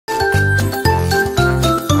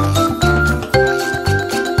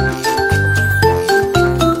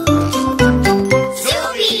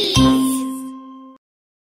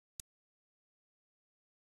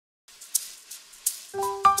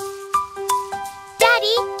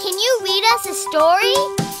can you read us a story?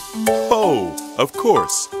 Oh, of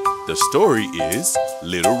course. The story is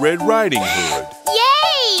Little Red Riding Hood.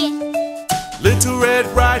 Yay! Little Red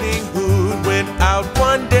Riding Hood went out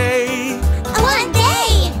one day. One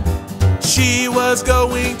day! She was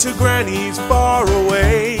going to Granny's far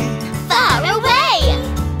away. Far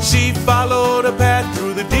away! She followed a path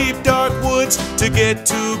through the deep dark woods to get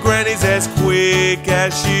to Granny's as quick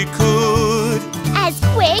as she could. As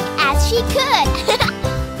quick as she could.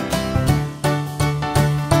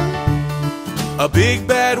 A big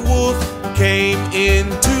bad wolf came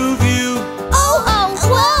into view. Oh,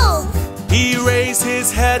 wolf! He raised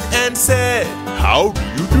his head and said, "How do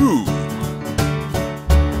you do?"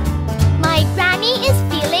 My granny is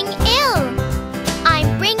feeling ill.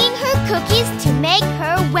 I'm bringing her cookies to make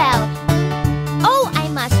her well. Oh, I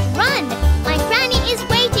must run. My granny is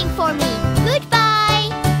waiting for me. Goodbye.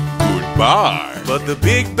 Goodbye. But the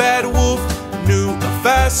big bad wolf knew a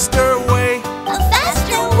faster way. A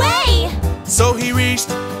faster way! So he reached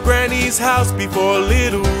Granny's house before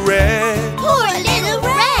Little Red. Poor Little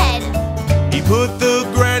Red! He put the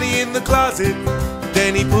Granny in the closet.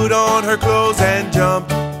 Then he put on her clothes and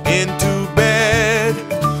jumped into bed.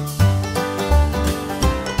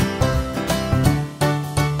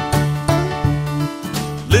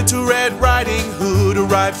 Little Red Riding Hood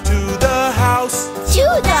arrives to the house. To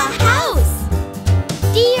the house!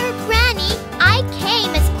 Dear Granny, I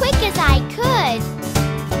came as quick as I could.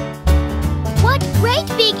 What great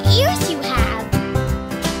big ears you have!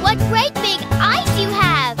 What great big eyes you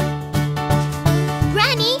have!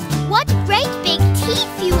 Granny, what great big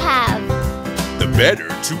teeth you have! The better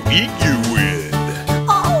to eat you with,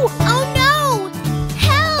 Oh no!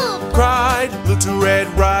 Help! cried Little Red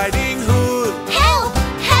Riding Hood. Help!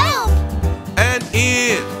 Help! And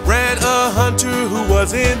in ran a hunter who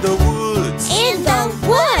was in the woods. In the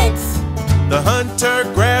woods! The hunter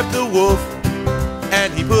grabbed the wolf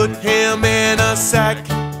and he put him in a sack.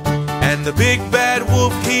 And the big bad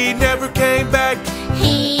wolf, he never came back.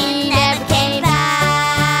 He never came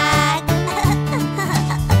back.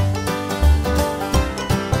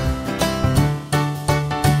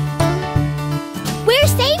 We're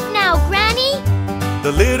safe now, Granny.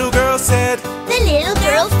 The little girl said, The little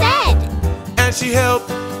girl said. and she helped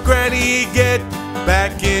Granny get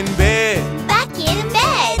back in bed. Back in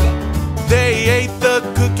bed. They ate the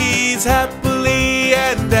cookies happily,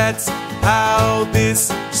 and that's how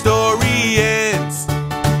this story ends.